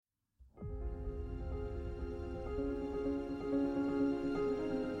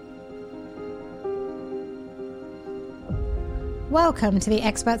Welcome to the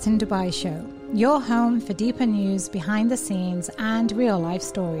Experts in Dubai show, your home for deeper news, behind the scenes, and real life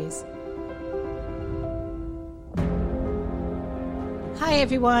stories. Hi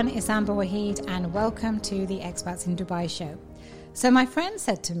everyone, it's Amber Waheed and welcome to the Experts in Dubai show. So my friend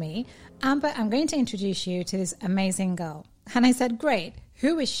said to me, Amber, I'm going to introduce you to this amazing girl. And I said, great,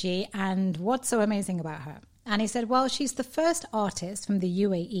 who is she and what's so amazing about her? And he said, well, she's the first artist from the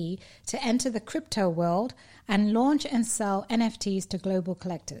UAE to enter the crypto world and launch and sell NFTs to global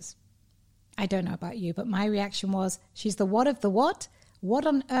collectors. I don't know about you, but my reaction was, she's the what of the what? What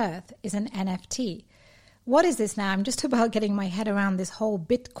on earth is an NFT? What is this now? I'm just about getting my head around this whole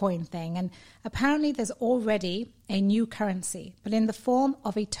Bitcoin thing. And apparently there's already a new currency, but in the form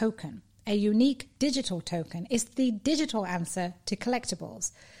of a token, a unique digital token. It's the digital answer to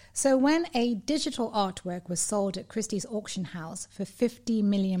collectibles. So when a digital artwork was sold at Christie's auction house for £50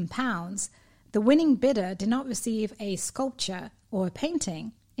 million, the winning bidder did not receive a sculpture or a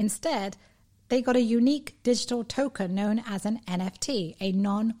painting. Instead, they got a unique digital token known as an NFT, a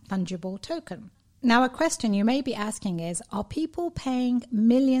non-fungible token. Now, a question you may be asking is, are people paying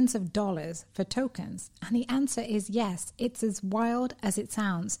millions of dollars for tokens? And the answer is yes. It's as wild as it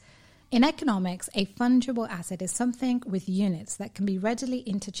sounds. In economics, a fungible asset is something with units that can be readily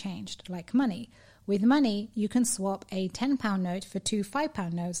interchanged, like money. With money, you can swap a £10 note for two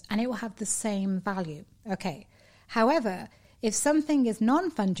 £5 notes and it will have the same value. Okay. However, if something is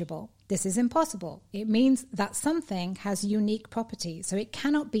non-fungible, this is impossible. It means that something has unique properties, so it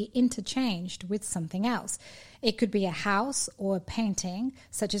cannot be interchanged with something else. It could be a house or a painting,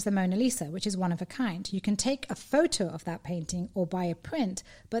 such as the Mona Lisa, which is one of a kind. You can take a photo of that painting or buy a print,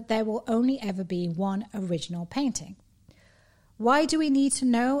 but there will only ever be one original painting. Why do we need to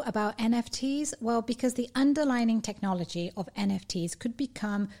know about NFTs? Well, because the underlying technology of NFTs could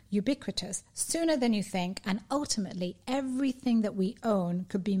become ubiquitous sooner than you think, and ultimately everything that we own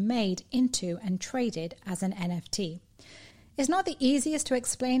could be made into and traded as an NFT. It's not the easiest to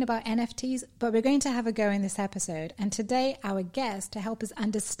explain about NFTs, but we're going to have a go in this episode. And today, our guest to help us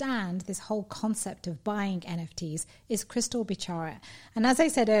understand this whole concept of buying NFTs is Crystal Bichara. And as I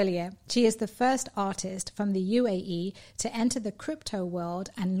said earlier, she is the first artist from the UAE to enter the crypto world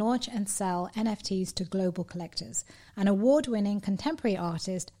and launch and sell NFTs to global collectors. An award-winning contemporary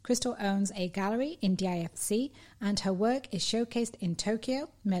artist, Crystal owns a gallery in DIFC, and her work is showcased in Tokyo,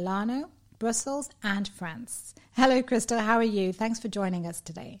 Milano, Brussels, and France. Hello, Crystal. How are you? Thanks for joining us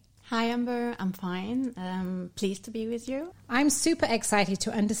today. Hi, Amber. I'm fine. Pleased to be with you. I'm super excited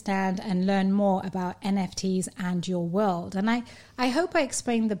to understand and learn more about NFTs and your world. And I hope I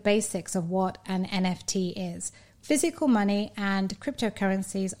explained the basics of what an NFT is. Physical money and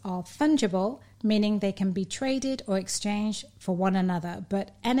cryptocurrencies are fungible, meaning they can be traded or exchanged for one another,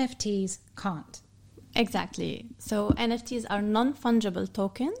 but NFTs can't. Exactly. So NFTs are non-fungible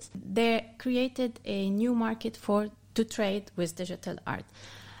tokens. They created a new market to trade with digital art.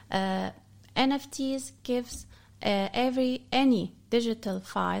 NFTs gives any digital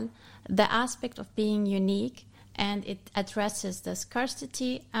file the aspect of being unique, and it addresses the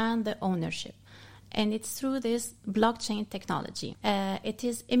scarcity and the ownership. And it's through this blockchain technology. It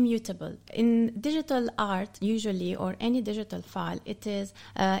is immutable. In digital art, usually, or any digital file, it is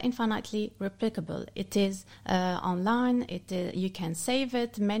infinitely replicable. It is online. You can save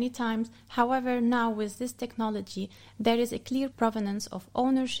it many times. However, now with this technology, there is a clear provenance of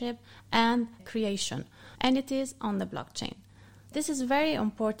ownership and creation, and it is on the blockchain. This is very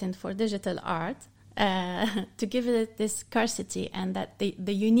important for digital art. To give it this scarcity and that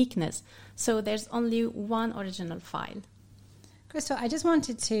the uniqueness. So there's only one original file. Crystal, I just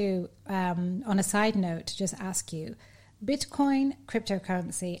wanted to, on a side note, just ask you, Bitcoin,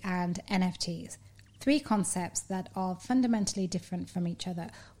 cryptocurrency, and NFTs, three concepts that are fundamentally different from each other.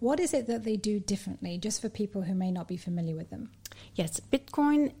 What is it that they do differently, just for people who may not be familiar with them? Yes,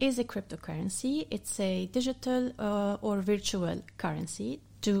 Bitcoin is a cryptocurrency. It's a digital or virtual currency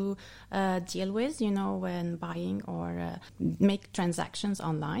to deal with, when buying or make transactions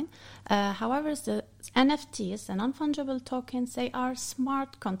online. However, the NFTs, the non-fungible tokens, they are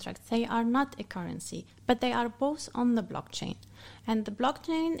smart contracts. They are not a currency, but they are both on the blockchain. And the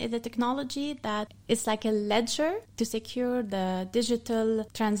blockchain is a technology that is like a ledger to secure the digital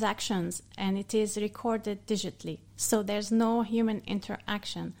transactions, and it is recorded digitally. So there's no human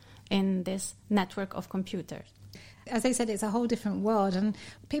interaction in this network of computers. As I said, it's a whole different world, and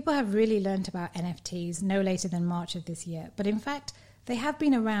people have really learned about NFTs no later than March of this year. But in fact, they have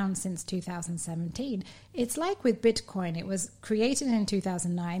been around since 2017. It's like with Bitcoin. It was created in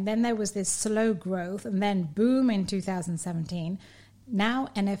 2009, then there was this slow growth, and then boom in 2017. Now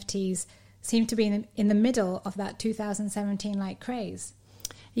NFTs seem to be in the middle of that 2017 like craze.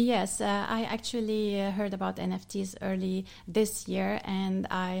 Yes, I actually heard about NFTs early this year, and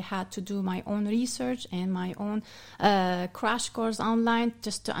I had to do my own research and my own crash course online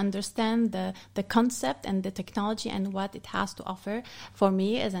just to understand the concept and the technology and what it has to offer for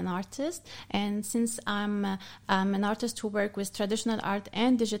me as an artist. And since I'm an artist who works with traditional art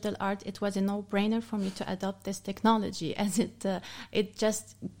and digital art, it was a no-brainer for me to adopt this technology, as it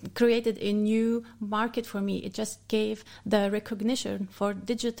just created a new market for me. It just gave the recognition for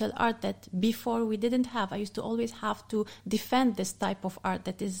digital art that before we didn't have. I used to always have to defend this type of art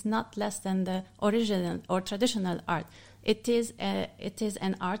that is not less than the original or traditional art. It is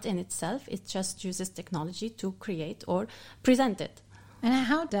an art in itself. It just uses technology to create or present it. And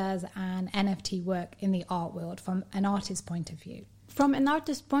how does an NFT work in the art world from an artist's point of view? From an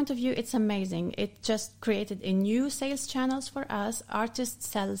artist's point of view, it's amazing. It just created a new sales channels for us. Artists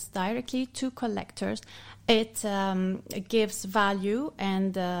sells directly to collectors. It gives value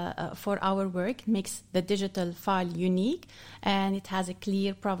and for our work, makes the digital file unique, and it has a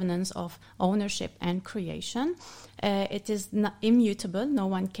clear provenance of ownership and creation. It is immutable. No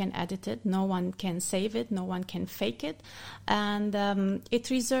one can edit it. No one can save it. No one can fake it. And it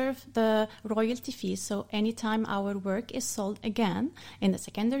reserves the royalty fees. So anytime our work is sold again in the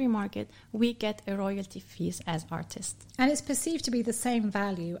secondary market, we get a royalty fees as artists. And it's perceived to be the same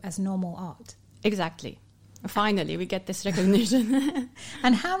value as normal art. Exactly. Finally, we get this recognition.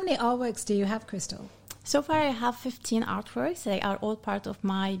 And how many artworks do you have, Crystal? So far, I have 15 artworks. They are all part of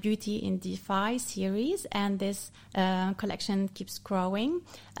my Beauty in DeFi series, and this collection keeps growing.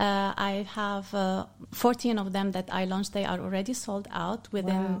 I have 14 of them that I launched. They are already sold out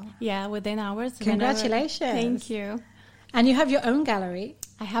within hours. Congratulations. Thank you. And you have your own gallery.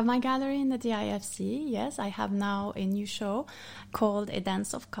 I have my gallery in the DIFC, yes. I have now a new show called A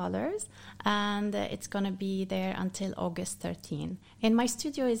Dance of Colors, and it's going to be there until August 13. And my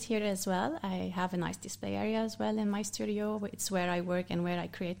studio is here as well. I have a nice display area as well in my studio. It's where I work and where I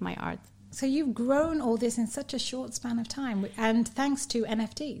create my art. So you've grown all this in such a short span of time, and thanks to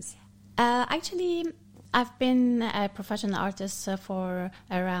NFTs. Actually, I've been a professional artist for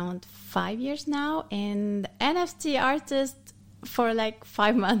around 5 years now, and NFT artist for like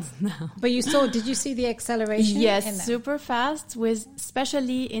 5 months now. But did you see the acceleration? Yes, super fast,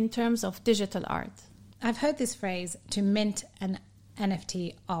 especially in terms of digital art. I've heard this phrase, to mint an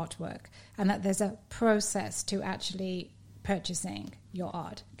NFT artwork, and that there's a process to actually purchasing your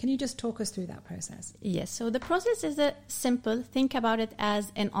art. Can you just talk us through that process? Yes, so the process is simple. Think about it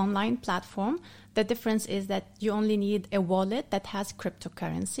as an online platform. The difference is that you only need a wallet that has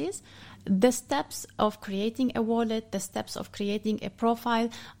cryptocurrencies. The steps of creating a wallet, the steps of creating a profile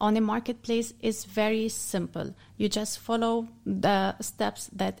on a marketplace is very simple. You just follow the steps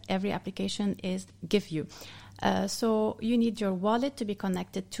that every application give you. So you need your wallet to be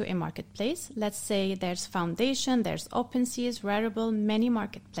connected to a marketplace. Let's say there's Foundation, there's OpenSea, Rarible, many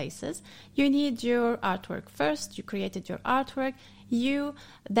marketplaces. You need your artwork first. You created your artwork. You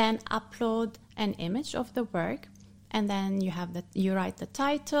then upload an image of the work, and then you write the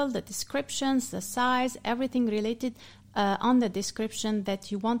title, the descriptions, the size, everything related on the description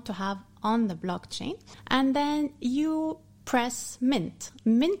that you want to have on the blockchain, and then you press mint.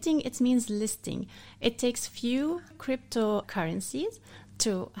 Minting, it means listing. It takes few cryptocurrencies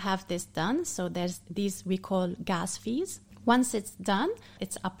to have this done. So there's these we call gas fees. Once it's done,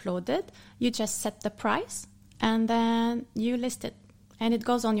 it's uploaded. You just set the price and then you list it. And it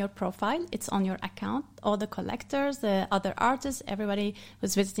goes on your profile. It's on your account. All the collectors, the other artists, everybody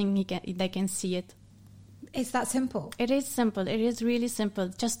who's visiting, they can see it. It's that simple. It is simple. It is really simple.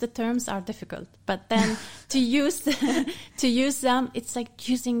 Just the terms are difficult. But then to use them, it's like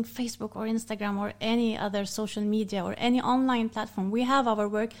using Facebook or Instagram or any other social media or any online platform. We have our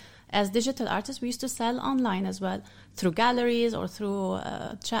work as digital artists. We used to sell online as well through galleries or through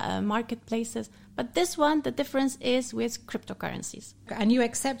marketplaces. But this one, the difference is with cryptocurrencies. And you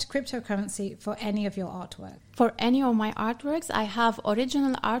accept cryptocurrency for any of your artwork? For any of my artworks, I have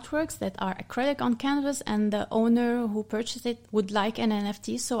original artworks that are acrylic on canvas, and the owner who purchased it would like an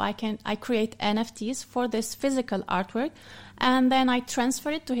NFT, so I create NFTs for this physical artwork, and then I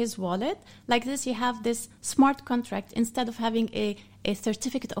transfer it to his wallet. Like this, you have this smart contract. Instead of having a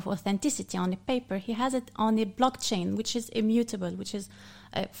certificate of authenticity on a paper, he has it on a blockchain, which is immutable, which is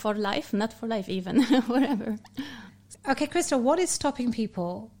for life, not for life even, forever. Okay, Crystal, what is stopping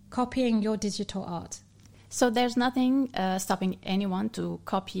people copying your digital art? So there's nothing stopping anyone to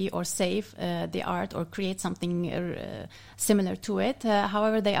copy or save the art or create something similar to it.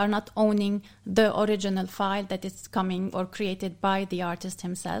 However, they are not owning the original file that is coming or created by the artist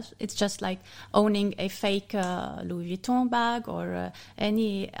himself. It's just like owning a fake Louis Vuitton bag or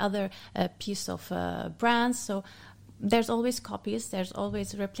any other piece of brand. So there's always copies, there's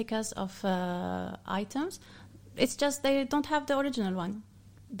always replicas of items. It's just they don't have the original one.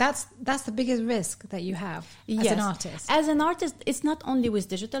 That's the biggest risk that you have as an artist. As an artist, it's not only with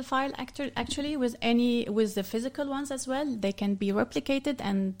digital file, actually with the physical ones as well. They can be replicated,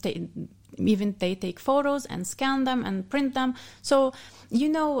 and they take photos and scan them and print them. So,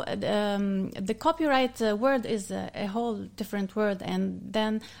 the copyright word is a whole different word. And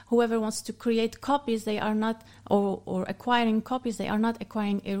then whoever wants to create copies, they are not, or acquiring copies, they are not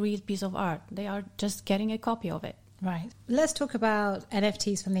acquiring a real piece of art. They are just getting a copy of it. Right. Let's talk about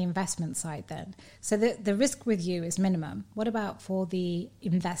NFTs from the investment side then. So the risk with you is minimum. What about for the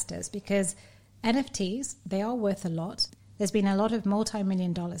investors? Because NFTs, they are worth a lot. There's been a lot of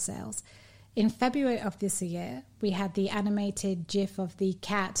multi-million-dollar sales. In February of this year, we had the animated GIF of the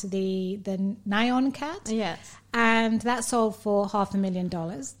cat, the Nyan cat. Yes. And that sold for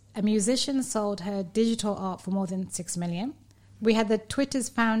 $500,000. A musician sold her digital art for more than $6 million. We had the Twitter's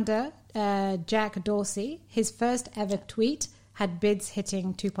founder, Jack Dorsey. His first ever tweet had bids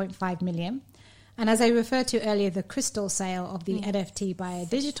hitting 2.5 million. And as I referred to earlier, the crystal sale of the NFT by a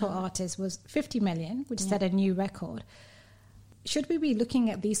digital artist was 50 million, which set a new record. Should we be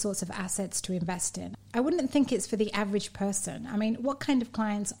looking at these sorts of assets to invest in? I wouldn't think it's for the average person. I mean, what kind of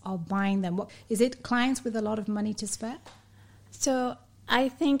clients are buying them? Is it clients with a lot of money to spare? So I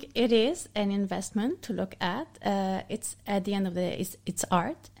think it is an investment to look at. It's at the end of the day, it's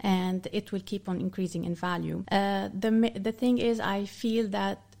art, and it will keep on increasing in value. The thing is, I feel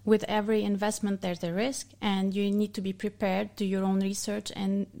that with every investment, there's a risk, and you need to be prepared, do your own research,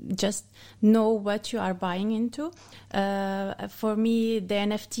 and just know what you are buying into. For me, the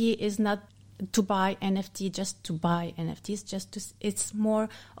NFT is not to buy NFT just to buy NFTs. It's more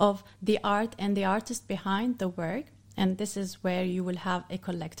of the art and the artist behind the work. And this is where you will have a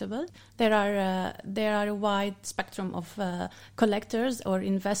collectible. There are a wide spectrum of collectors or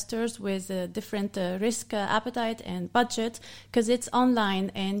investors with different risk appetite and budget, because it's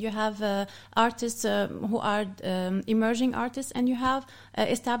online, and you have artists who are emerging artists, and you have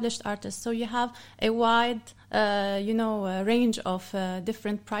established artists. So you have a wide range of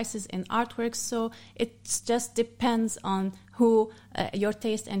different prices in artworks. So it just depends on who your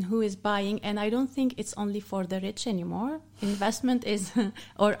taste and who is buying. And I don't think it's only for the rich anymore. Investment is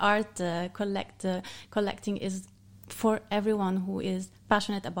or art collecting is for everyone who is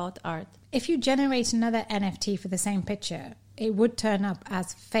passionate about art. If you generate another NFT for the same picture, it would turn up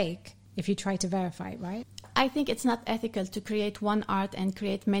as fake if you try to verify it, right? I think it's not ethical to create one art and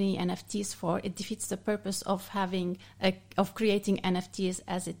create many NFTs for. It defeats the purpose of creating NFTs,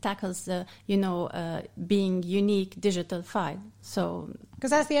 as it tackles the being unique digital file. So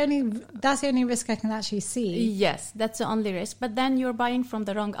because that's the only risk I can actually see. Yes, that's the only risk. But then you're buying from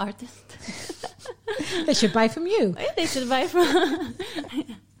the wrong artist. They should buy from you. They should buy from.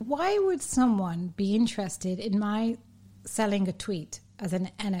 Why would someone be interested in my selling a tweet as an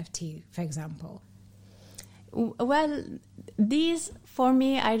NFT, for example? Well, these, for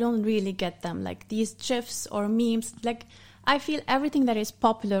me, I don't really get them. Like these GIFs or memes, like I feel everything that is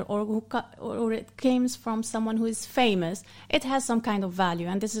popular or it comes from someone who is famous, it has some kind of value.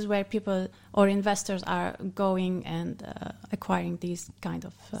 And this is where people or investors are going and acquiring these kind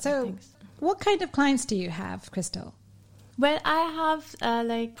of things. What kind of clients do you have, Crystal? Well, I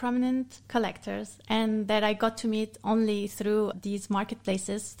have prominent collectors, and that I got to meet only through these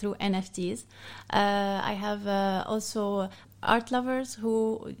marketplaces, through NFTs. I have also art lovers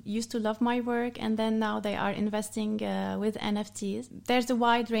who used to love my work, and then now they are investing with NFTs. There's a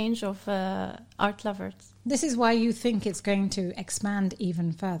wide range of art lovers. This is why you think it's going to expand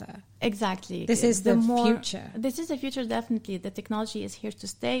even further. Exactly. This is the future. This is the future, definitely. The technology is here to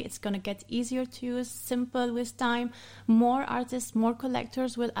stay. It's going to get easier to use, simple with time. More artists, more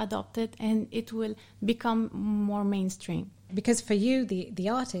collectors will adopt it, and it will become more mainstream. Because for you, the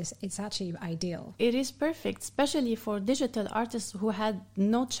artist, it's actually ideal. It is perfect, especially for digital artists who had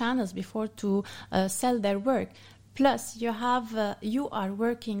no channels before to sell their work. Plus, you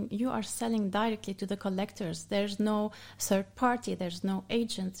are selling directly to the collectors. There's no third party, there's no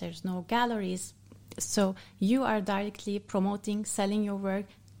agents, there's no galleries. So you are directly promoting, selling your work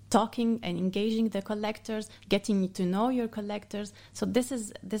talking and engaging the collectors, getting to know your collectors. So this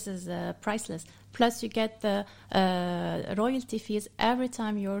is priceless. Plus, you get the royalty fees every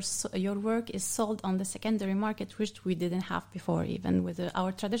time your work is sold on the secondary market, which we didn't have before, even with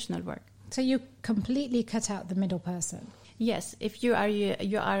our traditional work. So you completely cut out the middle person. Yes, if you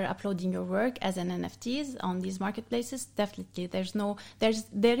are uploading your work as an NFTs on these marketplaces, definitely there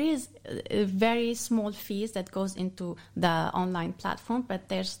is a very small fees that goes into the online platform, but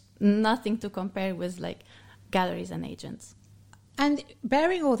there's nothing to compare with like galleries and agents. And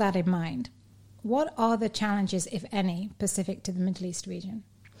bearing all that in mind, what are the challenges, if any, specific to the Middle East region?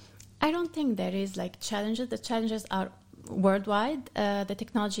 I don't think there is like challenges. The challenges are worldwide. The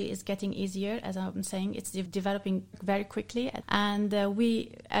technology is getting easier, as I'm saying. It's developing very quickly. And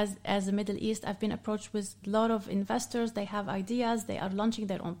we, as the Middle East, I've been approached with a lot of investors. They have ideas. They are launching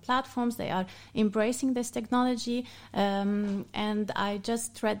their own platforms. They are embracing this technology. And I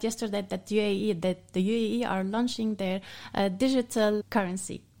just read yesterday that the UAE are launching their digital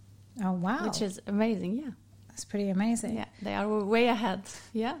currency. Oh, wow. Which is amazing, yeah. That's pretty amazing. Yeah, they are way ahead,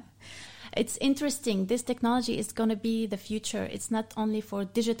 yeah. It's interesting. This technology is going to be the future. It's not only for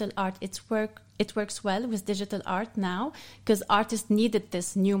digital art. It works well with digital art now because artists needed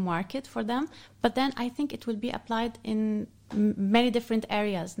this new market for them. But then I think it will be applied in many different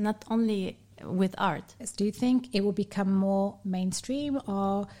areas, not only with art. Do you think it will become more mainstream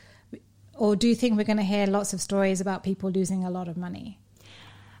or do you think we're going to hear lots of stories about people losing a lot of money?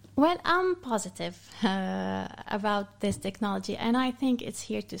 Well, I'm positive about this technology, and I think it's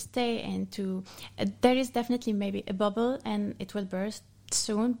here to stay. And there is definitely maybe a bubble, and it will burst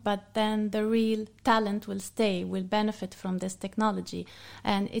soon. But then the real talent will stay, will benefit from this technology,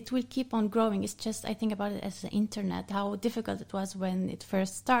 and it will keep on growing. It's just I think about it as the internet, how difficult it was when it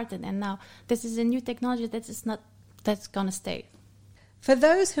first started, and now this is a new technology that's gonna stay. For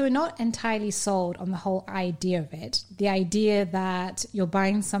those who are not entirely sold on the whole idea of it, the idea that you're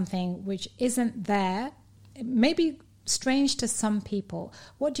buying something which isn't there, it may be strange to some people.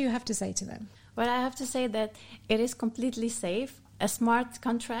 What do you have to say to them? Well, I have to say that it is completely safe. Smart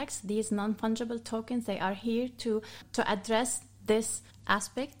contracts, these non-fungible tokens, they are here to address this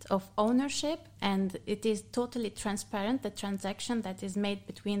aspect of ownership, and it is totally transparent. The transaction that is made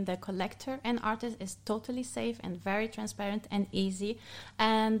between the collector and artist is totally safe and very transparent and easy.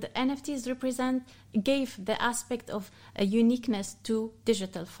 And NFTs gave the aspect of a uniqueness to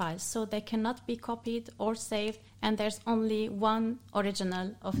digital files, so they cannot be copied or saved, and there's only one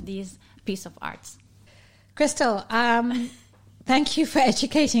original of these piece of arts. Crystal, thank you for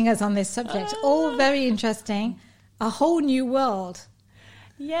educating us on this subject. All very interesting. A whole new world.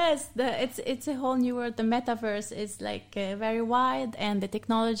 Yes, it's a whole new world. The metaverse is like very wide, and the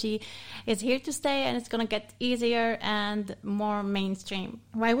technology is here to stay, and it's going to get easier and more mainstream.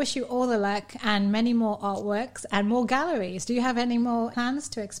 Well, I wish you all the luck and many more artworks and more galleries. Do you have any more plans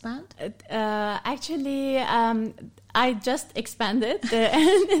to expand? Actually, I just expanded.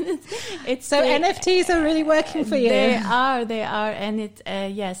 NFTs are really working for you. They are, and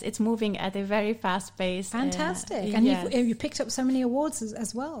it's moving at a very fast pace. Fantastic, and yes. you picked up so many awards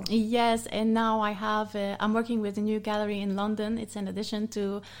as well. Yes, and now I'm working with a new gallery in London. It's in addition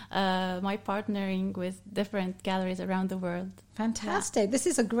to my partnering with different galleries around the world. Fantastic! Yeah. This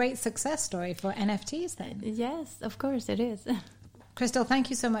is a great success story for NFTs, then. Yes, of course it is. Crystal, thank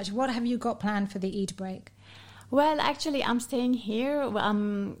you so much. What have you got planned for the Eid break? Well, actually, I'm staying here.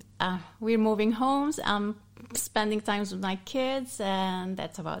 We're moving homes. I'm spending time with my kids, and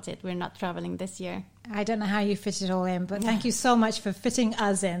that's about it. We're not traveling this year. I don't know how you fit it all in, but thank you so much for fitting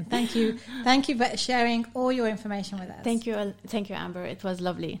us in. Thank you. Thank you for sharing all your information with us. Thank you, Amber. It was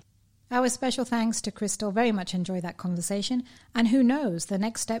lovely. Our special thanks to Crystal. Very much enjoyed that conversation. And who knows, the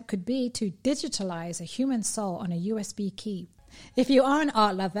next step could be to digitalize a human soul on a USB key. If you are an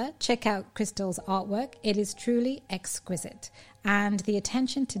art lover, check out Crystal's artwork. It is truly exquisite, and the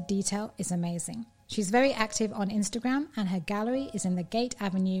attention to detail is amazing. She's very active on Instagram, and her gallery is in the Gate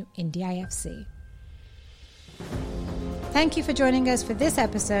Avenue in DIFC. Thank you for joining us for this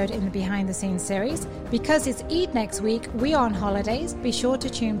episode in the Behind the Scenes series. Because it's Eid next week, we are on holidays. Be sure to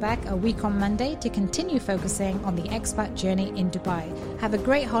tune back a week on Monday to continue focusing on the expat journey in Dubai. Have a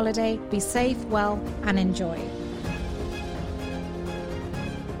great holiday, be safe, well, and enjoy.